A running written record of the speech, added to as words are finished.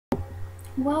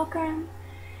Welcome.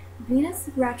 Venus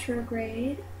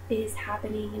retrograde is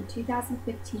happening in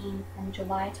 2015 from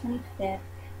July 25th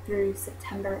through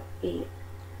September 8th.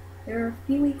 There are a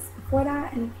few weeks before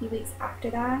that and a few weeks after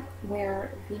that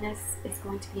where Venus is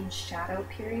going to be in shadow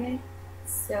period.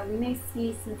 So we may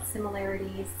see some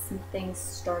similarities, some things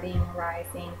starting,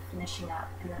 rising, finishing up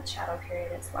in that shadow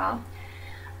period as well.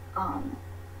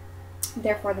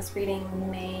 Therefore, this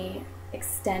reading may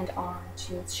extend on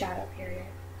to its shadow period.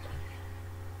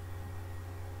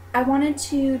 I wanted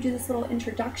to do this little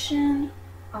introduction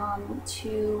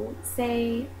to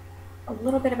say a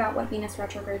little bit about what Venus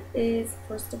retrograde is.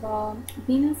 First of all,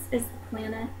 Venus is the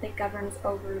planet that governs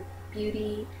over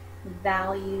beauty,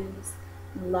 values,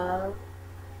 love.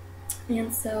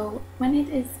 And so when it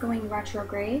is going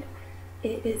retrograde,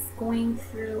 it is going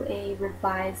through a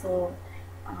revisal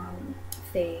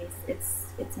phase.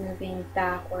 It's moving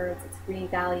backwards, it's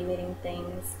reevaluating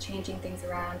things, changing things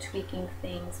around, tweaking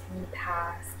things from the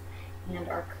past and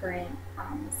our current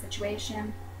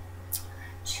situation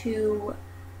to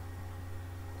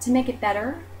make it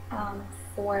better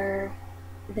for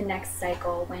the next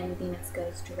cycle when Venus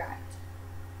goes direct.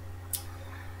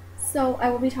 So I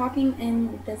will be talking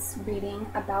in this reading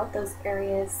about those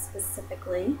areas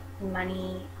specifically: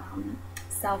 money,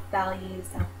 self-value,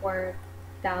 self-worth,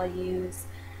 values,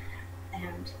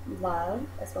 and love,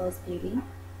 as well as beauty.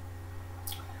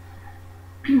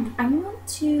 I want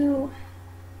to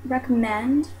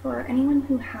recommend for anyone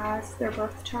who has their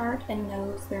birth chart and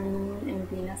knows their moon and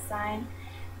Venus sign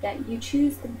that you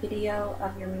choose the video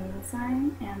of your moon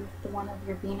sign and the one of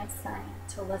your Venus sign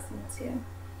to listen to.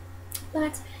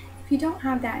 But if you don't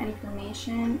have that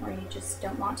information, or you just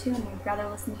don't want to and you'd rather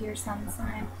listen to your sun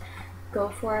sign, go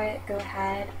for it, go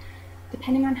ahead.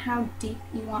 Depending on how deep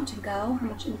you want to go, how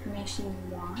much information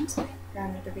you want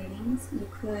around the readings, you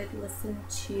could listen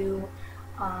to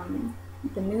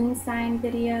the moon sign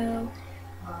video,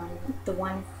 the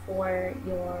one for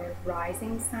your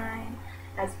rising sign,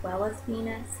 as well as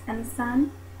Venus and the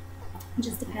sun. It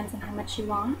just depends on how much you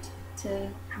want,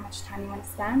 how much time you want to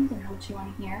spend, and how much you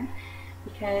want to hear,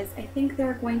 because I think there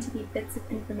are going to be bits of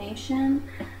information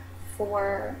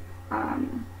for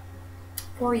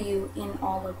you in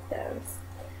all of those.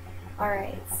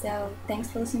 Alright, so thanks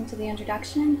for listening to the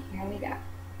introduction. Here we go.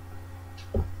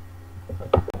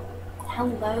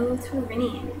 Hello,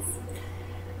 Taurinians.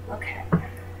 Okay.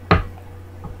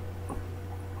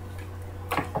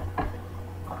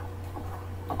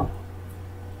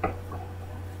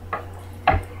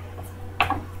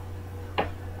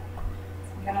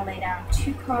 I'm going to lay down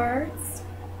 2 cards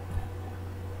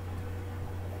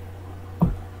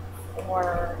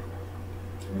for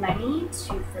money,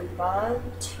 2 for love,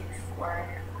 2 for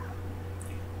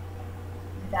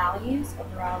values,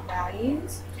 overall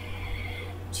values,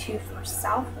 2 for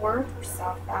self-worth or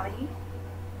self-value,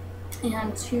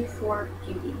 and 2 for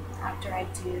beauty after I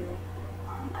do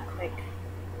a quick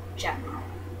general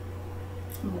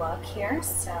look here.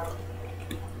 So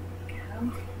there we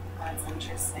go. That's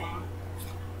interesting.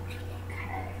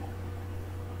 Okay.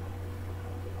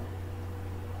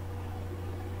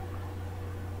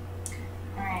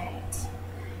 Alright.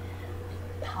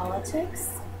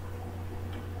 Politics,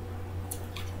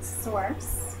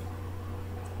 source,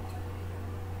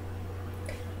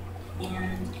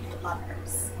 and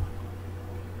lovers.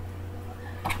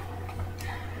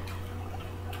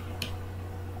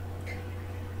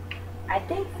 I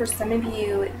think for some of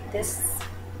you, this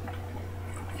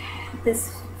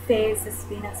phase, this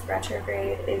Venus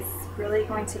retrograde, is really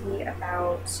going to be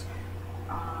about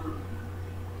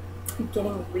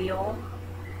getting real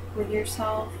with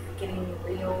yourself, getting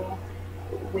real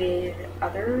with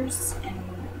others and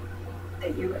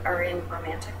that you are in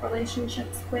romantic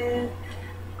relationships with,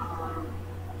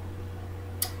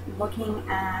 looking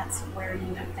at where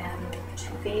you have been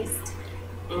two-faced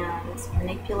and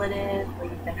manipulative, where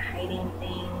you've been hiding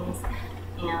things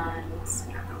and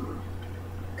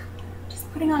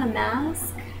just putting on a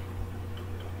mask,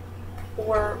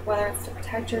 or whether it's to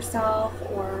protect yourself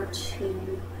or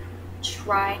to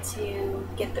try to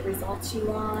get the results you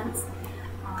want,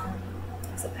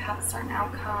 so have a certain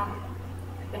outcome.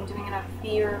 You've been doing it out of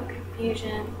fear or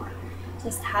confusion, or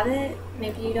just habit.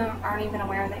 Maybe you aren't even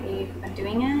aware that you've been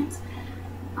doing it.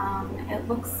 It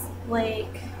looks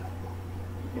like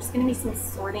there's going to be some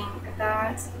sorting of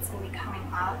that. It's going to be coming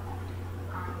up.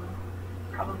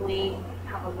 Probably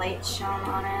have a light shown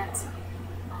on it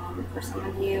for some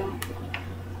of you.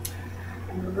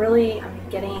 I'm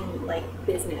getting like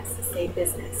business, say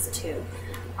business too.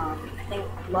 I think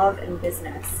love and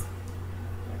business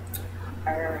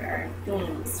are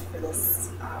themes for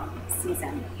this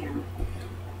season here.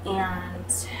 And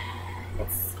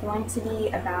It's going to be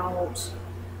about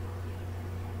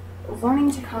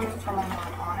learning to come from a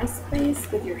more honest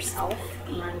place with yourself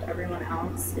and everyone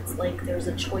else. It's like there's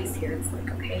a choice here. It's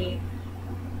like, okay,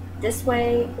 this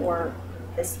way or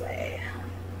this way.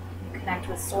 You connect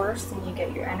with source and you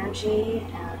get your energy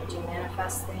and you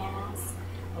manifest things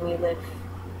and you live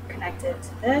connected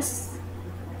to this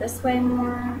way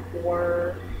more,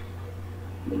 or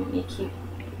you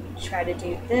try to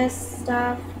do this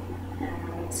stuff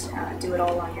and do it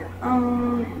all on your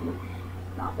own and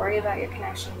not worry about your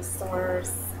connection to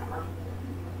source,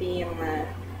 be in the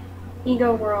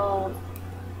ego world.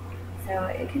 So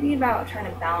it could be about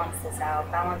trying to balance this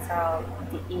out, balance out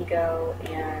the ego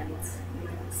and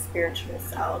the spiritual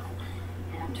self,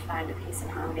 and find a peace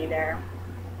and harmony there.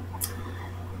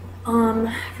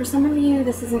 For some of you,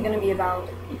 this isn't going to be about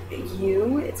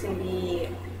you. It's going to be,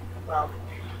 well,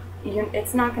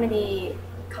 it's not going to be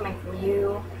coming from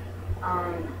you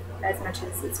as much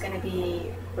as it's going to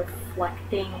be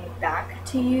reflecting back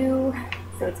to you.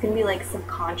 So it's going to be like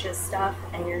subconscious stuff,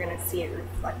 and you're going to see it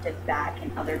reflected back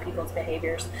in other people's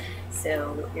behaviors.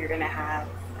 So you're going to have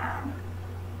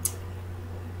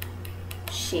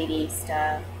shady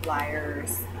stuff,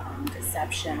 liars,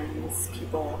 deceptions,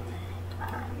 people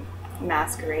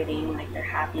masquerading like they're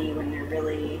happy when they're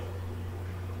really,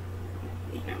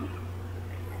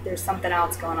 there's something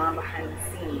else going on behind the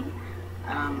scene.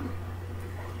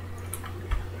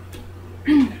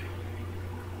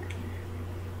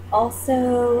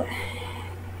 Also,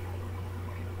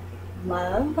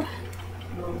 love,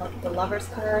 the Lover's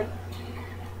card.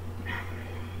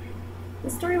 The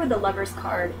story with the Lover's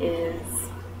card is,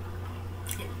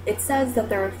 it says that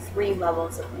there are 3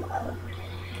 levels of love.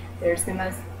 There's the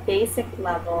most basic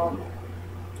level,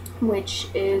 which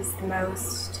is the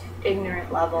most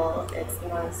ignorant level. It's the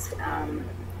most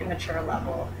immature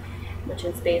level, which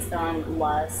is based on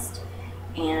lust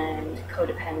and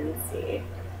codependency.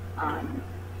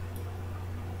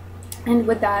 And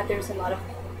with that, there's a lot of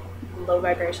low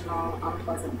vibrational,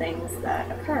 unpleasant things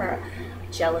that occur.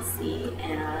 Jealousy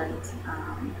and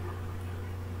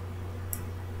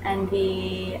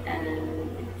envy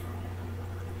and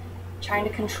trying to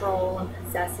control and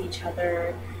possess each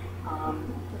other,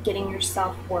 getting your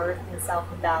self-worth and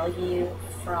self-value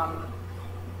from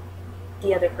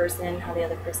the other person, how the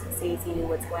other person sees you,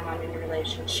 what's going on in your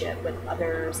relationship with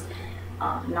others,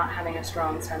 not having a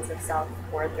strong sense of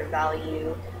self-worth or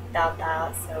value without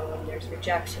that, so there's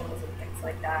rejections and things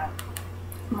like that,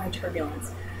 more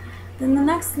turbulence. Then the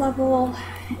next level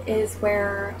is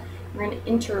where you're in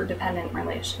interdependent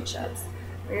relationships,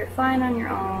 where you're fine on your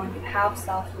own, you have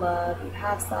self-love, you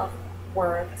have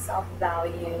self-worth,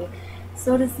 self-value,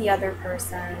 so does the other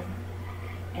person,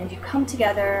 and you come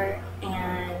together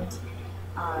and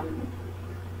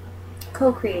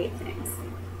co-create things.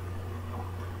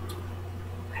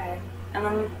 Okay, and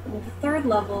then the third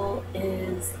level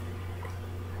is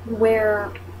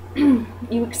where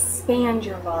you expand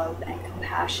your love and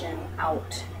compassion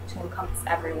out to encompass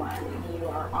everyone. You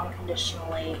are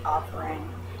unconditionally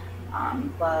offering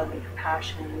love and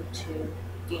compassion to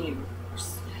the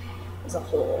universe as a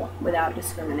whole without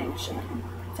discrimination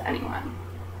to anyone.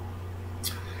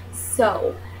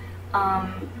 So,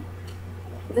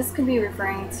 this could be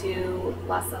referring to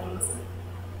lessons.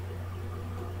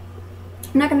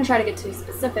 I'm not going to try to get too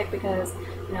specific because,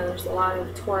 there's a lot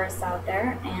of Taurus out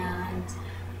there, and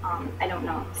I don't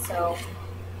know. So,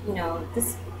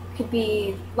 this could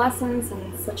be lessons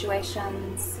and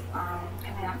situations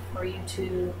coming up for you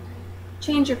to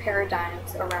change your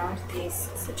paradigms around these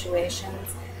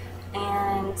situations.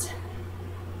 And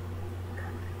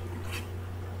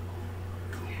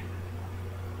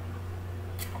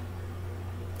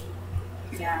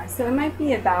yeah, so it might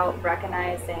be about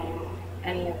recognizing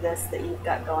any of this that you've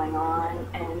got going on,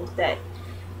 and that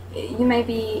you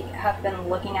maybe have been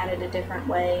looking at it a different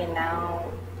way, and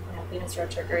now Venus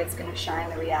retrograde is going to shine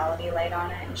the reality light on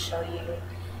it and show you,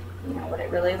 what it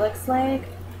really looks like.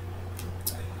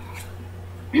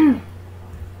 I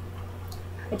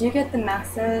do get the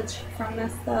message from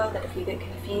this, though, that if you get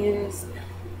confused,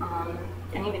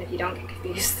 and even if you don't get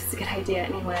confused, it's a good idea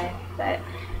anyway, but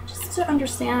just to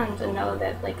understand and know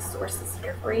that, source is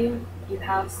here for you. You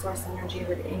have source energy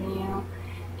within you,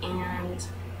 and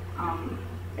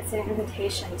it's an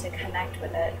invitation to connect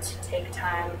with it, to take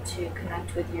time to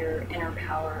connect with your inner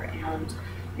power, and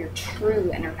your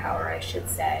true inner power, I should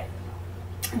say.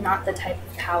 Not the type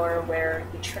of power where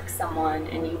you trick someone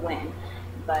and you win,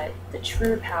 but the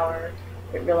true power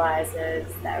that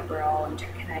realizes that we're all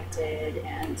interconnected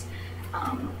and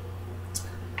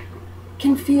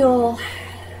can feel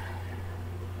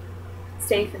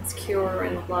safe and secure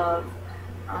in love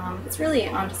It's really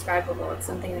undescribable. It's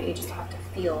something that you just have to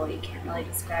feel. You can't really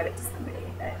describe it to somebody,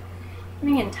 but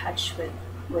getting in touch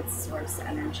with source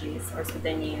energy, source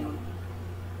within you.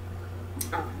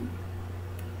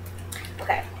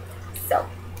 Okay, so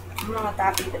I'm going to let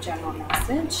that be the general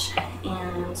message,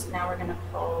 and now we're going to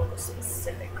pull the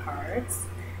specific cards.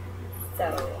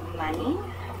 So money,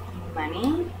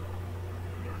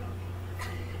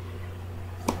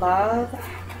 love,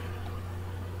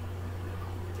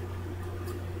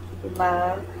 we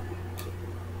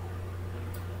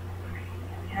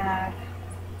have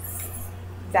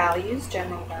values,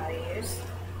 general values,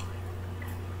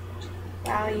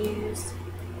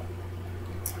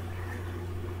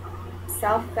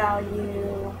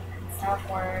 self-value,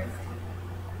 self-worth,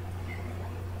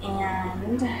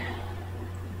 and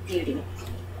beauty.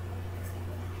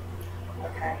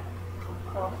 Okay,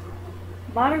 cool.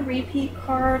 A lot of repeat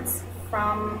cards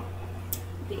from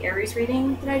the Aries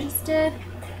reading that I just did.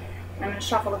 I'm going to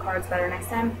shuffle the cards better next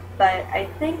time, but I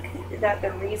think that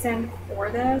the reason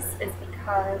for this is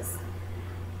because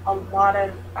a lot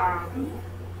of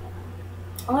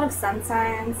sun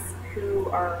signs who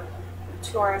are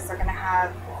Taurus are going to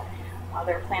have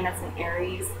their planets in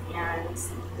Aries and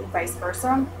vice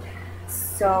versa.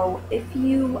 So if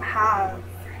you have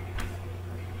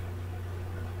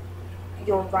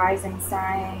your rising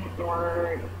sign,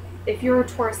 or if you're a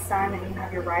Taurus sun and you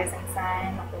have your rising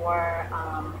sign, or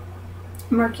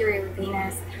Mercury or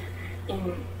Venus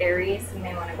in Aries, you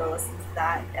may want to go listen to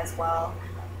that as well.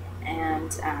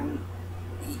 And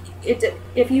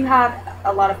if you have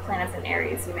a lot of planets in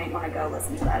Aries, you may want to go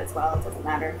listen to that as well. It doesn't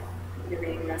matter if you're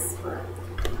reading this for,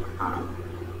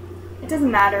 it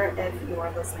doesn't matter if you're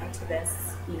listening to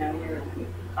this, you know, you're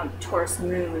Taurus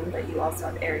moon, but you also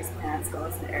have Aries planets, go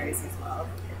listen to Aries as well.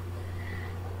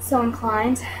 So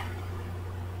inclined.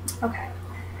 Okay,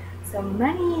 so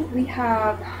money, we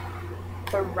have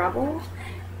the Rebel,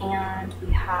 and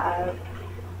we have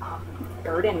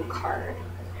Burden card.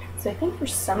 So I think for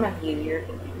some of you,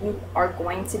 you are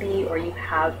going to be, or you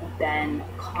have been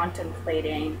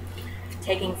contemplating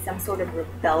taking some sort of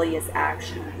rebellious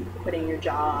action, quitting your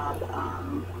job,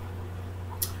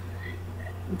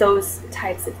 those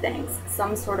types of things,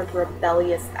 some sort of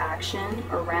rebellious action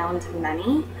around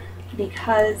money,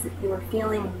 because you're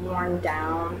feeling worn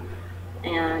down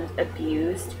and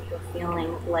abused. You're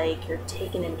feeling like you're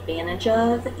taken advantage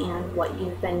of in what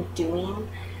you've been doing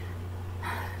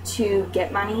to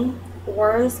get money,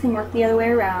 or this can work the other way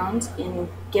around in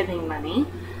giving money,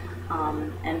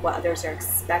 and what others are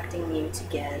expecting you to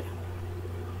give.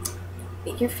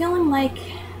 You're feeling like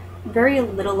very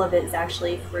little of it is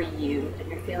actually for you, and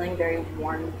you're feeling very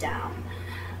worn down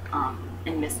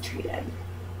and mistreated.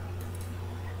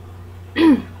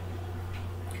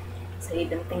 So you've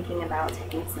been thinking about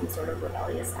taking some sort of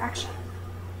rebellious action.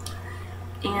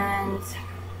 And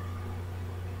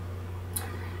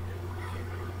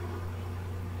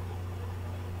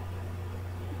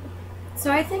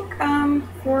so I think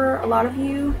for a lot of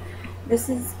you, this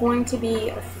is going to be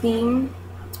a theme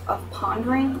of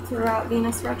pondering throughout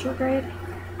Venus retrograde,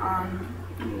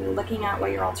 looking at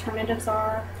what your alternatives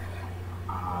are,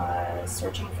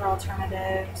 searching for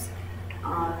alternatives,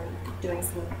 doing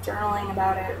some journaling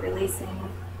about it, releasing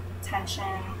tension,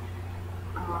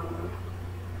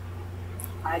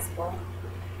 advisable.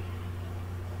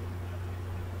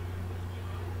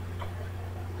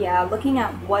 Yeah, looking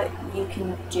at what you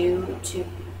can do to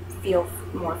feel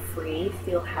more free,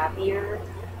 feel happier,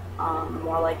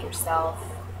 more like yourself,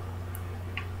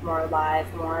 more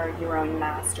alive, more your own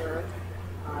master,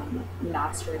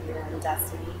 master of your own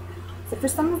destiny. So for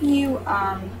some of you,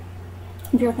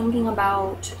 if you're thinking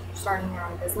about starting your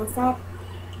own business up,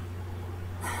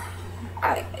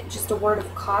 just a word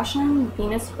of caution,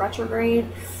 Venus retrograde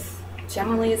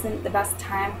generally isn't the best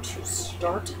time to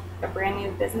start a brand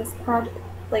new business project.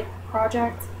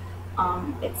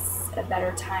 It's a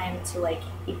better time to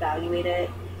evaluate it,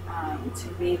 to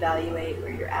reevaluate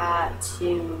where you're at,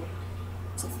 to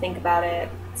think about it,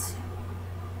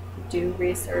 do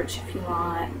research if you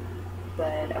want,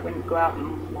 but I wouldn't go out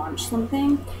and launch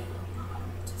something.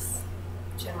 Just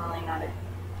generally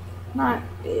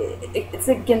it's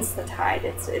against the tide.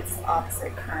 It's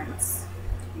opposite currents.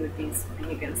 You would be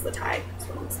swimming against the tide, that's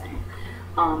what I'm saying.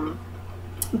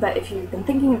 But if you've been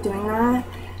thinking of doing that,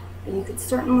 you could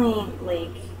certainly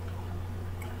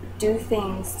do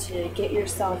things to get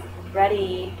yourself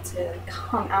ready to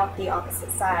come out the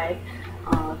opposite side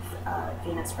of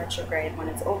Venus retrograde when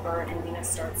it's over and Venus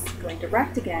starts going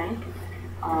direct again.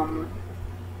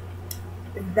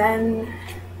 Then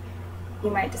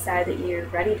you might decide that you're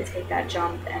ready to take that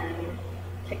jump and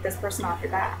kick this person off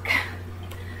your back.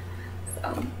 So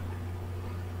So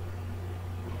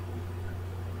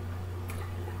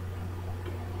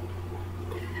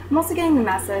I'm also getting the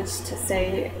message to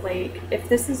say, like, if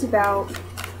this is about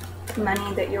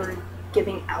money that you're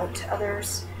giving out to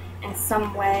others in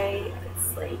some way,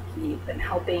 it's like you've been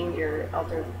helping your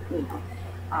elder,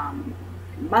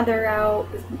 mother out,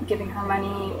 giving her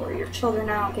money, or your children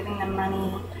out, giving them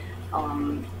money.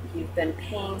 You've been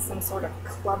paying some sort of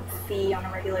club fee on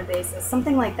a regular basis,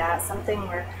 something like that, something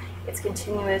where it's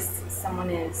continuous, someone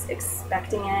is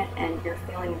expecting it, and you're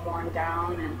feeling worn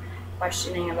down and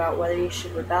questioning about whether you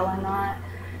should rebel or not.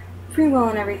 Free will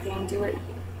and everything, do what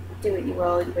you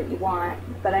will, do what you want.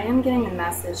 But I am getting the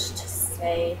message to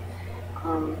say,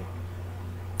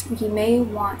 you may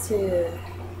want to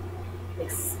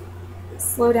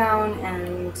slow down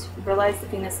and realize that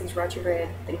Venus is retrograde.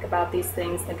 Think about these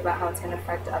things, think about how it's going to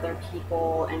affect other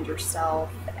people and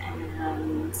yourself,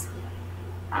 and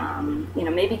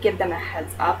maybe give them a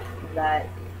heads up that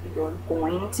you're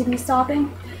going to be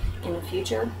stopping in the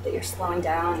future, that you're slowing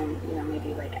down, and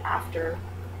maybe like after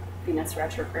Venus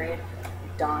retrograde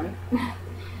dawn,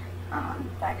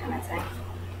 that kind of thing.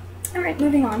 All right,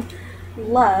 moving on.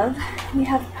 Love, we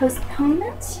have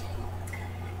postponement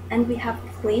and we have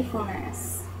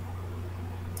playfulness.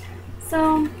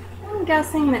 So I'm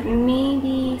guessing that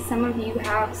maybe some of you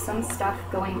have some stuff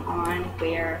going on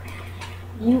where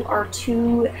you are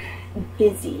too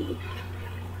busy.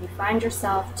 You find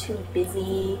yourself too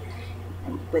busy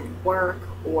with work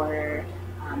or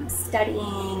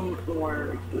studying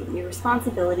or your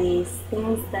responsibilities,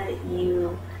 things that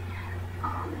you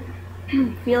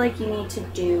feel like you need to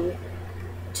do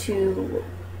to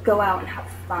go out and have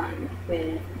fun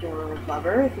with your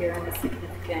lover. If you're in a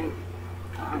significant,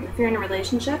 if you're in a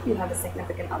relationship, you have a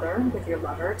significant other with your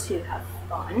lover to have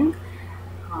fun.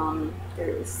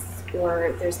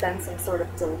 There's been some sort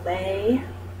of delay.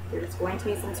 There's going to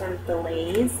be some sort of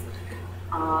delays.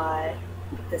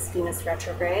 This Venus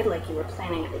retrograde, like you were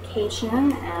planning a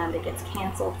vacation and it gets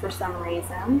canceled for some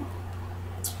reason.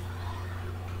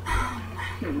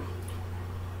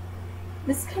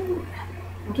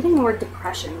 I'm getting the word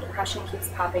depression. Depression keeps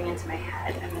popping into my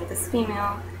head, and with this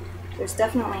female, there's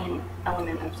definitely an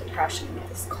element of depression with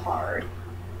this card.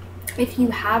 If you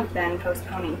have been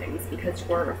postponing things because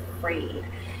you're afraid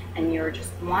and you're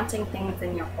just wanting things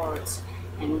in your heart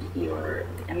and you're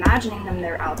imagining them,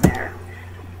 they're out there,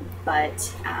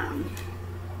 but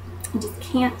you just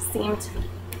can't seem to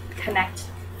connect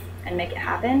and make it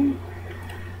happen,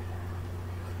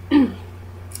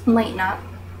 lighten up.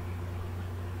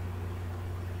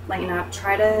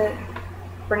 Try to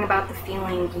bring about the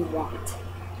feeling you want.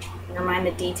 Never mind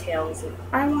the details of,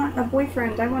 I want a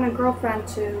boyfriend, I want a girlfriend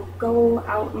to go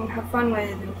out and have fun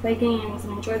with and play games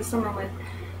and enjoy the summer with.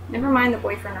 Never mind the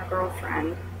boyfriend or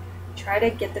girlfriend. Try to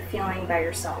get the feeling by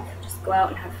yourself. Just go out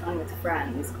and have fun with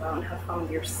friends. Go out and have fun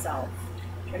with yourself.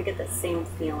 Try to get that same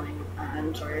feeling.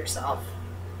 Enjoy yourself.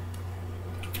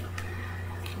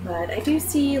 But I do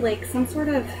see like some sort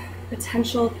of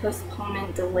potential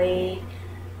postponement, delay,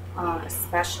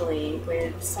 especially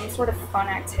with some sort of fun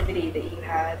activity that you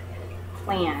had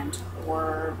planned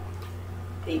or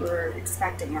that you were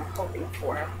expecting or hoping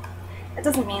for. It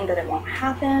doesn't mean that it won't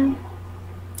happen.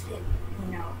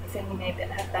 The thing may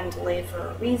have been delayed for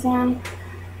a reason.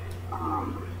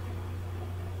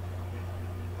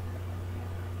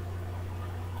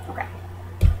 Okay.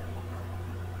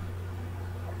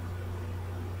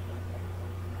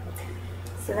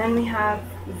 So then we have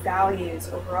values,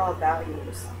 overall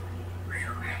values.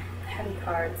 Heavy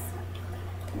cards.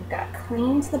 We've got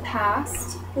clean to the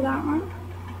past for that one,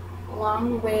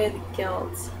 along with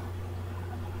guilt.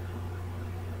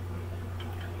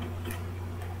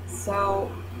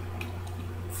 So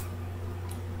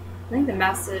I think the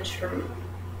message from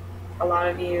a lot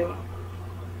of you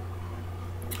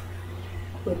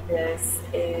with this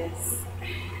is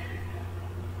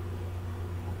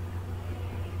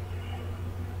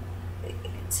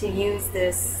to use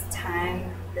this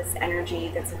time, this energy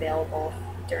that's available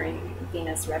during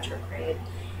Venus retrograde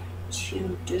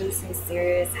to do some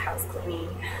serious house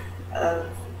cleaning of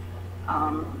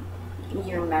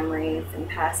your memories and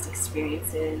past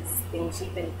experiences, things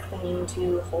you've been clinging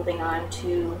to, holding on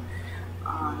to,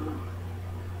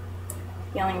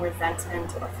 feeling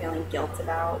resentment or feeling guilt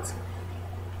about,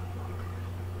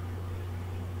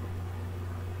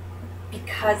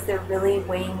 because they're really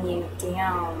weighing you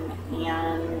down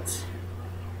and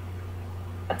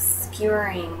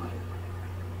obscuring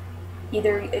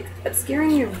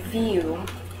your view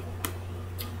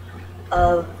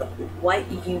of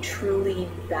what you truly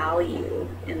value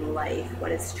in life, what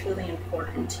is truly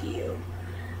important to you,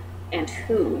 and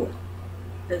who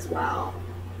as well.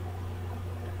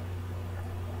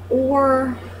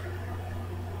 or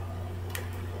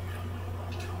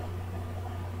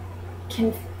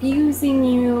confusing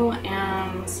you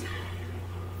and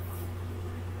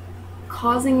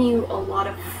causing you a lot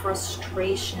of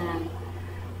frustration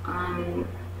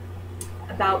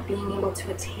about being able to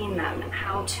attain them and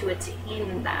how to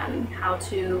attain them, how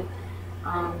to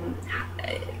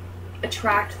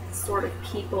attract the sort of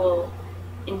people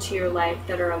into your life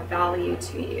that are of value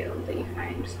to you, that you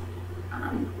find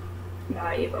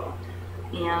valuable,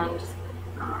 and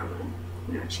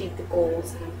achieve the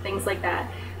goals and things like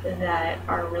that that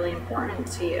are really important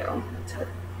to you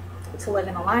to live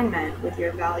in alignment with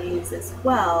your values as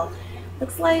well.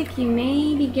 Looks like you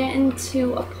may be getting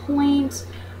to a point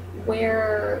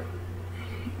where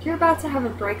you're about to have a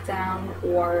breakdown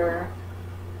or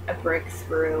a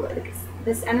breakthrough.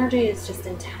 This energy is just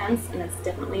intense and it's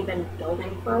definitely been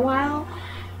building for a while.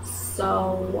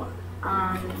 So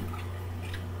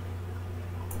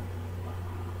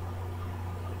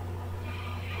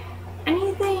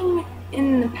anything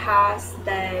in the past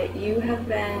that you have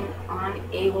been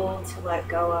unable to let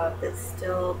go of,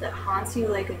 that haunts you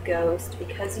like a ghost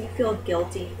because you feel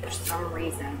guilty for some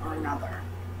reason or another,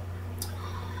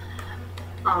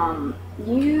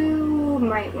 you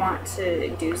might want to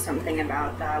do something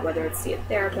about that, whether it's see a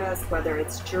therapist, whether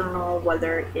it's journal,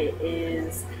 whether it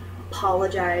is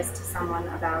apologize to someone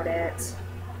about it,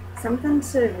 something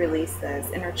to release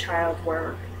this inner child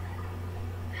work.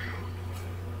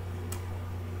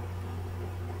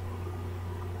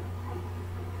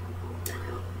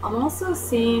 I'm also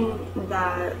seeing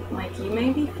that like you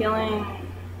may be feeling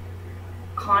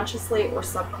consciously or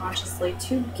subconsciously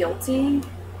too guilty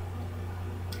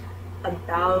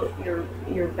about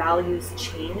your values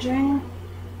changing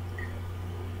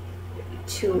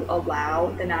to allow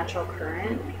the natural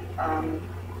current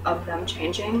of them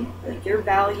changing. Like your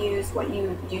values, what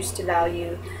you used to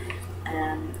value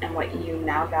and what you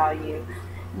now value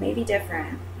may be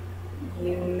different.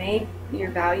 Your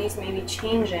values may be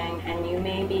changing, and you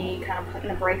may be kind of putting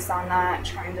the brakes on that,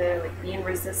 trying to like be in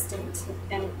resistance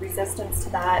to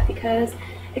that, because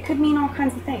it could mean all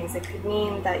kinds of things. It could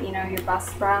mean that your best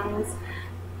friends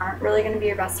aren't really going to be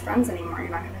your best friends anymore. You're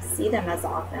not going to see them as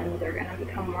often. They're going to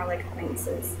become more like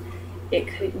acquaintances. It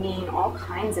could mean all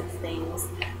kinds of things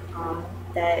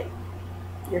that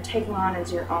you're taking on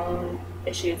as your own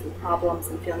issues and problems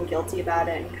and feeling guilty about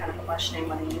it and kind of questioning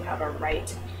whether you have a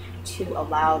right to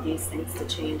allow these things to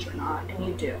change or not, and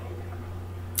you do.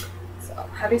 So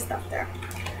heavy stuff there.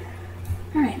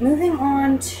 All right, moving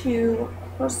on to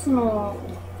personal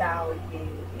value.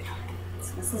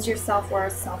 So this is your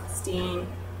self-worth, self-esteem,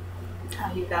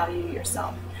 how you value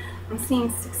yourself. I'm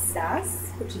seeing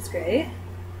success, which is great,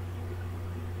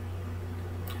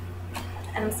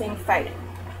 and I'm seeing fighting.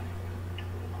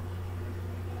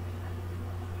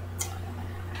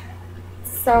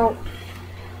 So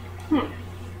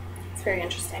it's very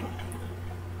interesting.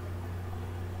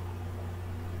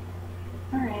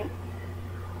 All right.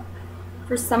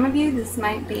 For some of you, this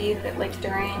might be that like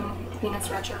during Venus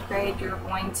retrograde, you're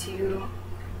going to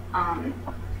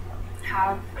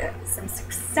have some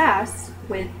success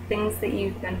with things that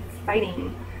you've been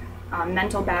fighting,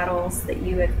 mental battles that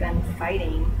you have been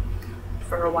fighting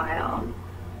for a while.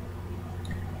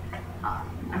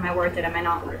 Am I worth it? Am I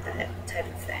not worth it? Type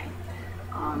of thing.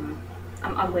 I'm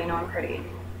ugly, no, I'm pretty.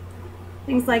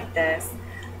 Things like this.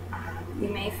 You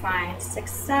may find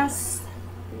success.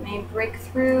 You may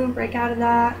break out of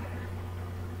that.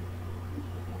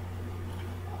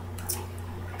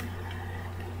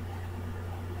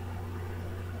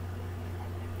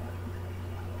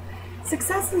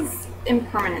 Success is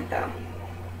impermanent though.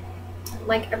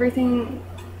 Like everything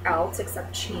else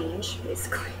except change,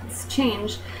 basically. It's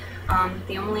change.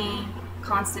 The only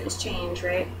constant is change,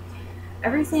 right?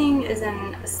 Everything is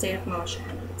in a state of motion.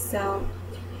 So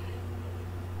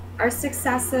our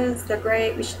successes, they're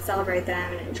great, we should celebrate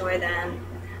them and enjoy them,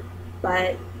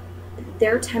 but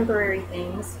they're temporary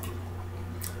things.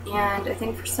 And I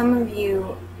think for some of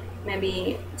you,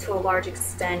 maybe to a large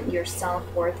extent, your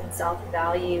self-worth and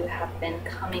self-value have been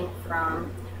coming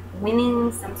from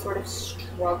winning some sort of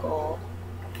struggle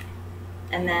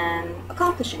and then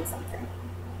accomplishing something.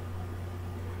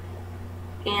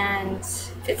 And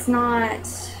it's not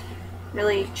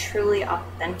really truly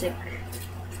authentic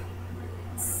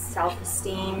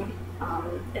self-esteem.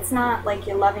 It's not like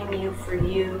you're loving you for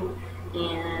you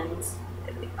and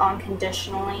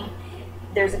unconditionally.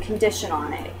 There's a condition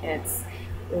on it. It's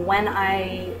when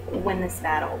I win this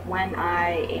battle, when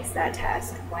I ace that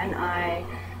test, when I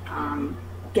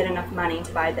get enough money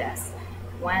to buy this,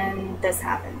 when this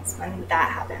happens, when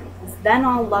that happens, then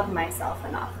I'll love myself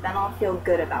enough, then I'll feel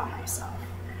good about myself.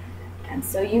 And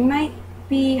so you might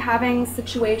be having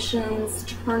situations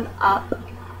turn up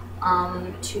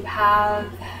to have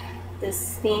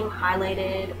this theme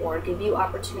highlighted or give you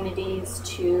opportunities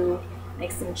to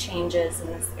make some changes in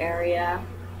this area,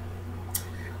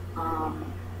 and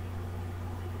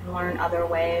learn other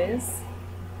ways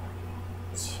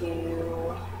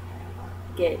to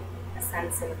get a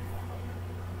sense of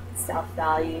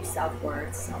self-value,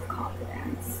 self-worth,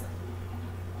 self-confidence.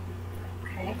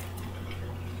 Okay?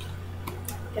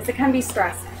 Because it can be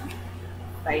stressing,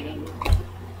 fighting.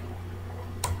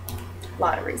 A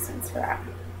lot of reasons for that.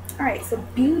 All right, so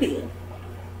beauty.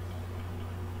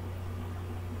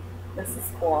 This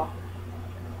is cool.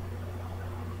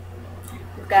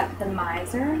 We've got the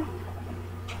miser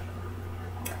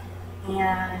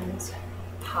and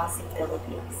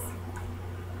possibilities.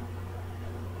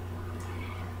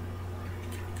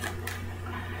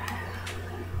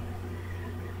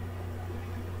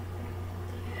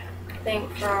 I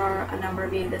think for a number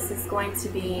of you, this is going to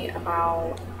be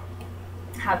about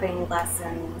having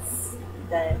lessons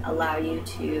that allow you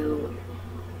to,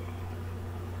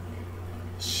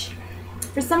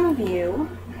 for some of you,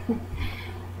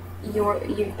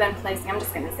 you've been placing, I'm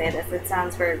just going to say this, it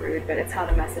sounds very rude, but it's how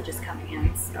the message is coming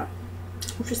in. So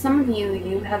for some of you,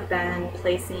 you have been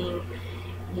placing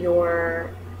your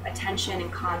attention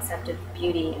and concept of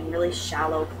beauty in really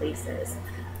shallow places.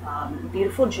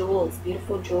 Beautiful jewels,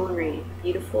 beautiful jewelry,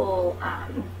 beautiful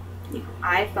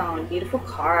iPhone, beautiful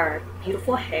car,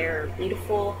 beautiful hair,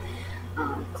 beautiful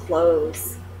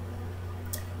clothes,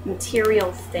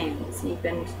 material things. You've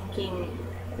been thinking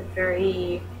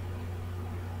very,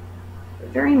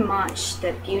 very much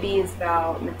that beauty is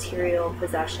about material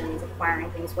possessions,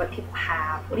 acquiring things, what people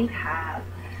have, what do you have?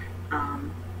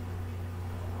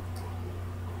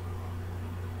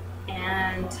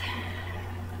 And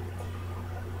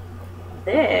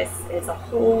this is a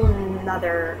whole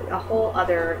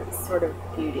other sort of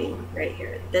beauty right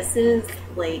here. This is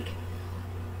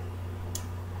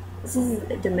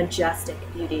the majestic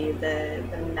beauty, the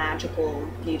magical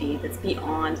beauty that's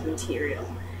beyond material.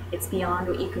 It's beyond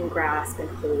what you can grasp and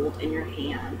hold in your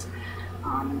hand.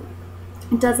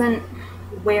 It doesn't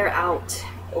wear out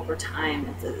over time.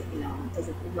 It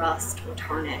doesn't rust or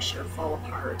tarnish or fall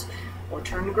apart or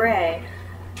turn gray.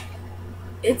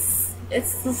 It's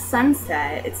the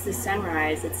sunset, it's the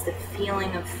sunrise, it's the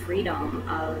feeling of freedom,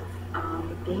 of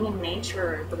being in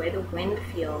nature, the way the wind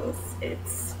feels.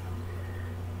 It's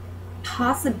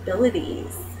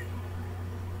possibilities.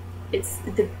 It's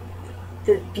the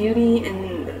beauty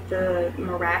and the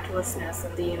miraculousness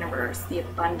of the universe, the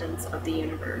abundance of the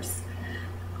universe,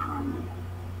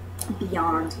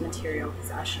 beyond material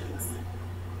possessions.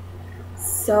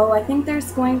 So I think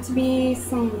there's going to be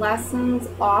some lessons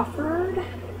offered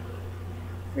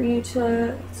for you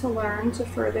to learn to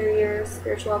further your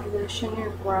spiritual evolution,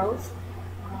 your growth,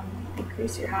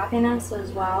 increase your happiness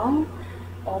as well,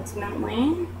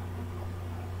 ultimately,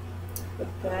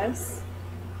 with this.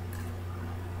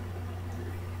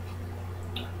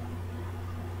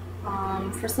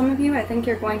 For some of you, I think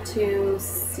you're going to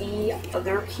see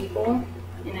other people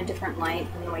in a different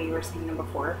light than the way you were seeing them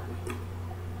before.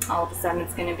 All of a sudden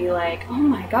it's going to be like, oh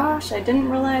my gosh, I didn't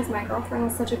realize my girlfriend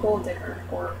was such a gold digger,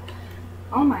 or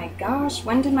oh my gosh,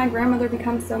 when did my grandmother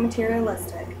become so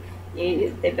materialistic?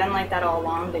 They've been like that all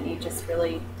along, but you just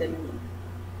really didn't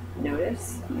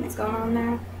notice what's going on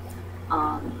there.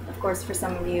 Of course, for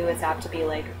some of you, it's apt to be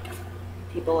like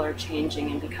people are changing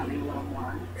and becoming a little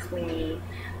more clingy,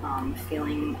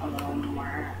 feeling a little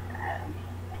more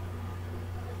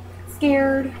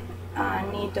scared,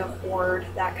 need to hoard,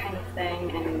 that kind of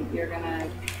thing, and you're gonna,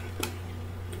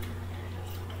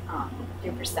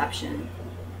 your perception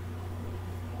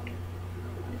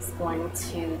is going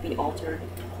to be altered.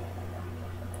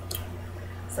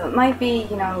 So it might be,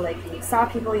 like you saw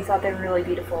people, you thought they were really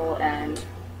beautiful, and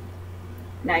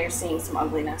now you're seeing some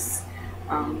ugliness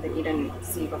that you didn't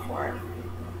see before.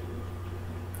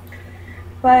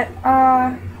 But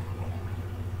I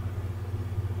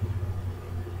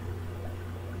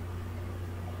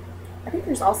think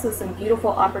there's also some beautiful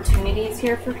opportunities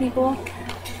here for people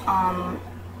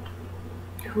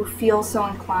who feel so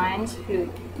inclined, who,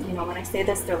 when I say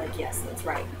this, they're like, yes, that's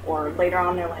right. Or later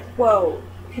on, they're like, whoa,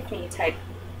 epiphany type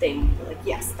thing. They're like,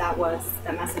 yes, that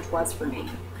message was for me,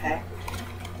 okay?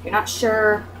 If you're not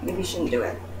sure, maybe you shouldn't do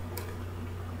it.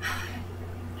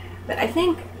 But I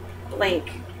think,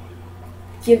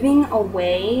 giving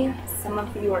away some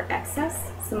of your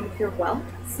excess, some of your wealth,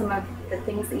 some of the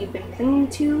things that you've been clinging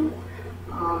to,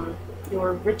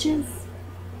 your riches,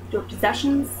 your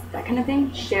possessions, that kind of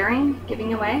thing, sharing,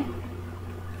 giving away,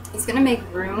 is going to make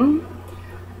room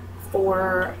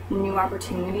for new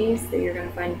opportunities that you're going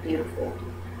to find beautiful.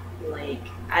 Like,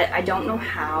 I don't know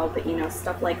how, but you know,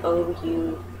 stuff like, oh,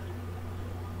 you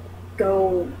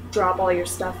go drop all your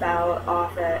stuff out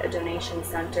off at a donation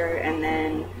center, and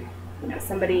then, you know,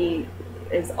 somebody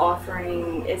is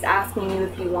asking you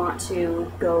if you want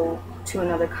to go to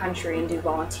another country and do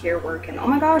volunteer work, and oh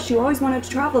my gosh, you always wanted to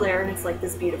travel there, and it's like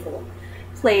this beautiful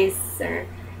place, or,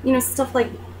 you know, stuff like,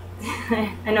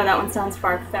 I know that one sounds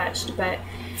far-fetched, but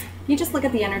you just look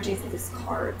at the energies of these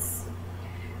cards.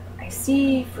 I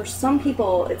see for some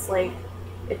people, it's like,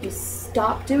 if you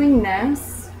stop doing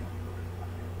this,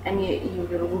 and you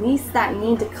release that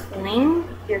need to cling,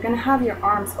 you're going to have your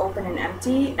arms open and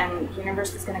empty, and the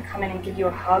universe is going to come in and give you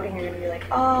a hug, and you're going to be like,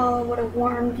 oh, what a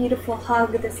warm, beautiful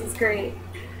hug, this is great.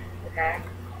 Okay?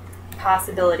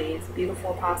 Possibilities,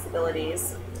 beautiful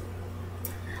possibilities.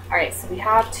 Alright, so we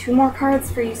have 2 more cards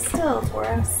for you still,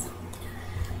 Taurus.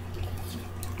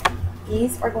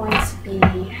 These are going to be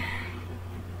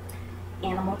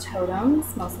animal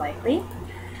totems, most likely.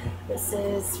 This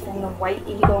is from the White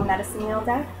Eagle Medicine Wheel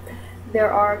deck.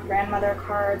 There are grandmother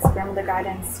cards, grandmother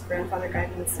guidance, grandfather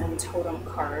guidance, and totem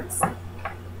cards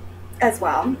as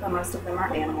well, but most of them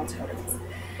are animal totems.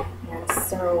 And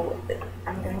so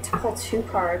I'm going to pull 2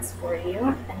 cards for you,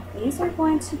 and these are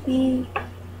going to be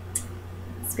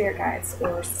spirit guides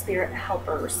or spirit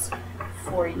helpers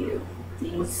for you.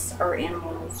 These are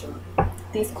animals, or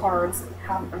these cards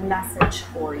have a message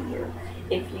for you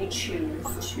if you choose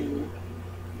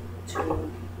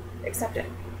to accept it,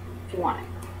 if you want it,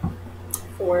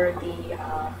 for the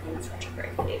Venus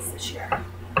retrograde phase this year.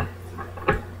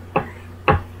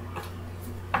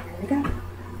 Here we go.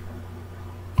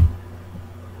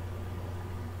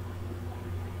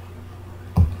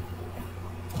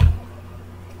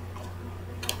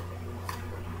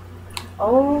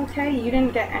 Okay, you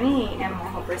didn't get any animal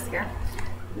helpers here.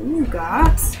 You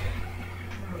got...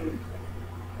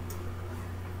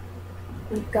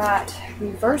 We've got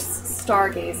reverse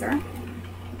stargazer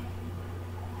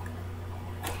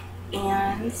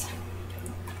and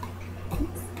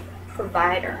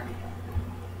provider.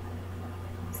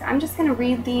 So I'm just going to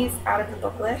read these out of the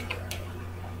booklet.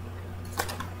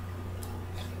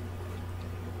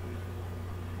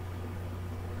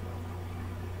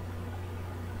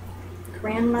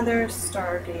 Grandmother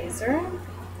stargazer.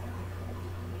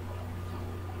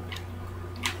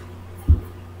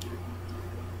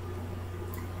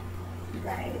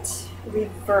 Right,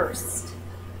 reversed.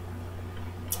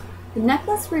 The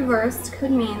necklace reversed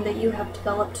could mean that you have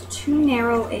developed too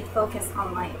narrow a focus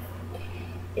on life.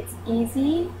 It's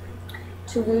easy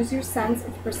to lose your sense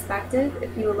of perspective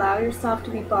if you allow yourself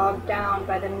to be bogged down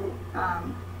by the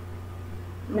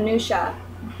minutiae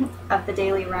of the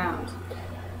daily round.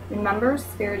 Remember,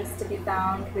 spirit is to be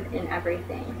found within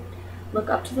everything. Look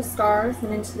up to the stars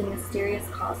and into the mysterious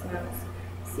cosmos.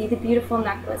 See the beautiful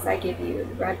necklace I give you,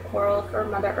 the red coral for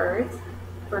Mother Earth,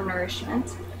 for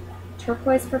nourishment,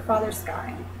 turquoise for Father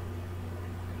Sky,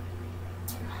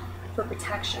 for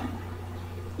protection.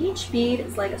 Each bead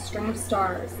is like a string of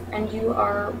stars, and you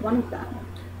are one of them.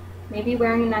 Maybe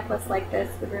wearing a necklace like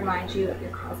this would remind you of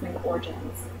your cosmic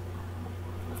origins.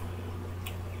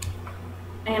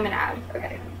 I am an ad,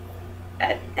 okay.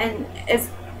 And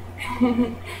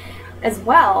as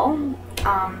well,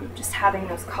 just having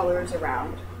those colors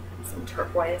around, some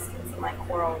turquoise and some like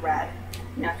coral red.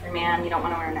 You know, if you're a man, you don't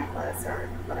want to wear a necklace, or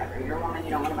whatever. You're a woman, you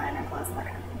don't want to buy a necklace, that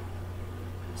kind of thing.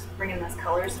 Just bring in those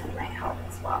colors and it might help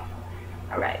as well.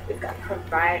 Alright, we've got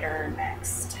provider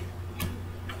next. I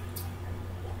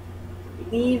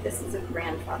believe this is a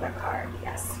grandfather card.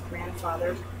 Yes,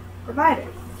 grandfather provider.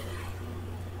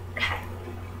 Okay.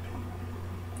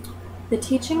 The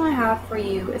teaching I have for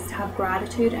you is to have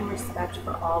gratitude and respect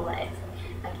for all life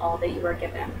and all that you are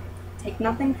given. Take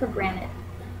nothing for granted.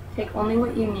 Take only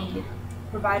what you need.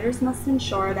 Providers must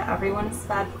ensure that everyone is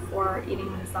fed before eating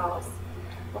themselves.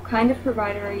 What kind of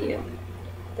provider are you?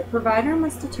 The provider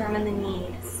must determine the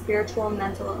need, spiritual,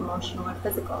 mental, emotional, or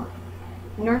physical.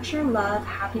 Nurture love,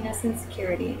 happiness, and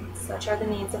security. Such are the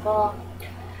needs of all.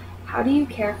 How do you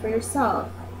care for yourself?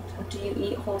 Do you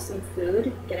eat wholesome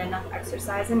food? Get enough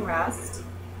exercise and rest?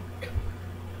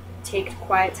 Take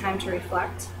quiet time to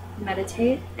reflect,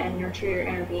 meditate, and nurture your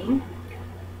inner being?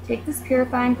 Take this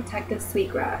purifying, protective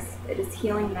sweetgrass. It is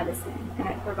healing medicine, and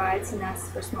it provides nests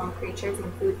for small creatures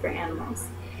and food for animals.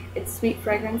 Its sweet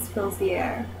fragrance fills the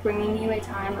air, bringing you a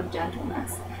time of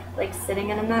gentleness, like sitting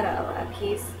in a meadow at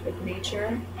peace with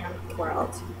nature and the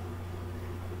world.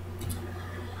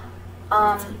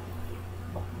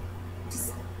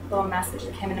 Just a little message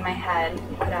that came into my head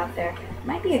and put out there. It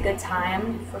might be a good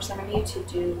time for some of you to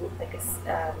do like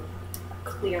a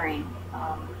clearing.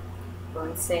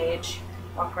 Burn sage,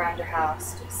 walk around your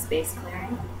house, do space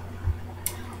clearing.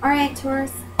 All right,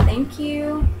 Taurus, thank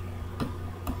you.